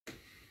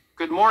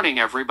Good morning,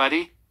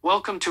 everybody.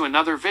 Welcome to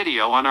another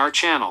video on our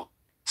channel.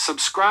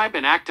 Subscribe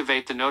and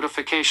activate the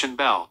notification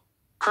bell.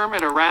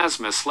 Kermit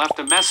Erasmus left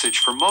a message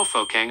for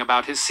Mofokeng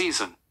about his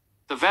season.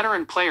 The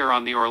veteran player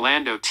on the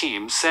Orlando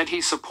team said he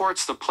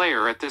supports the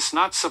player at this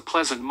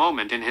not-so-pleasant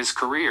moment in his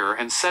career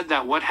and said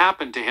that what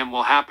happened to him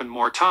will happen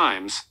more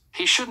times.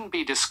 He shouldn't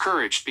be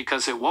discouraged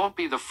because it won't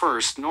be the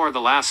first nor the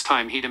last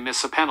time he'd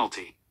miss a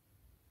penalty.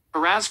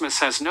 Erasmus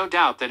has no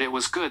doubt that it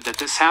was good that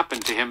this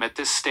happened to him at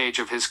this stage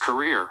of his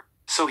career,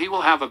 so he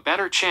will have a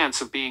better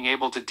chance of being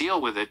able to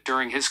deal with it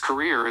during his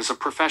career as a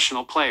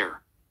professional player.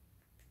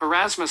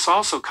 Erasmus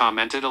also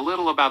commented a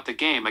little about the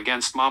game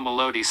against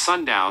Mamelodi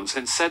Sundowns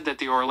and said that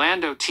the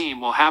Orlando team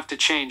will have to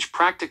change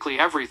practically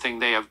everything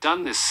they have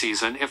done this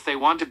season if they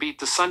want to beat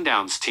the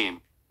Sundowns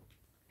team.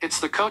 It's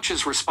the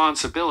coach's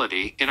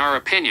responsibility, in our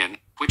opinion,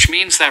 which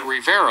means that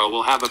Rivera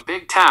will have a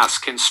big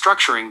task in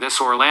structuring this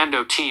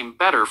Orlando team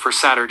better for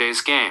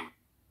Saturday's game.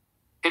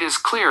 It is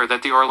clear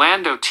that the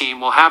Orlando team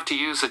will have to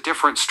use a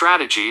different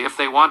strategy if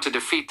they want to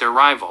defeat their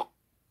rival.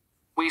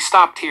 We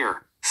stopped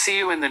here. See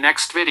you in the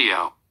next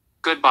video.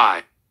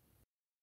 Goodbye.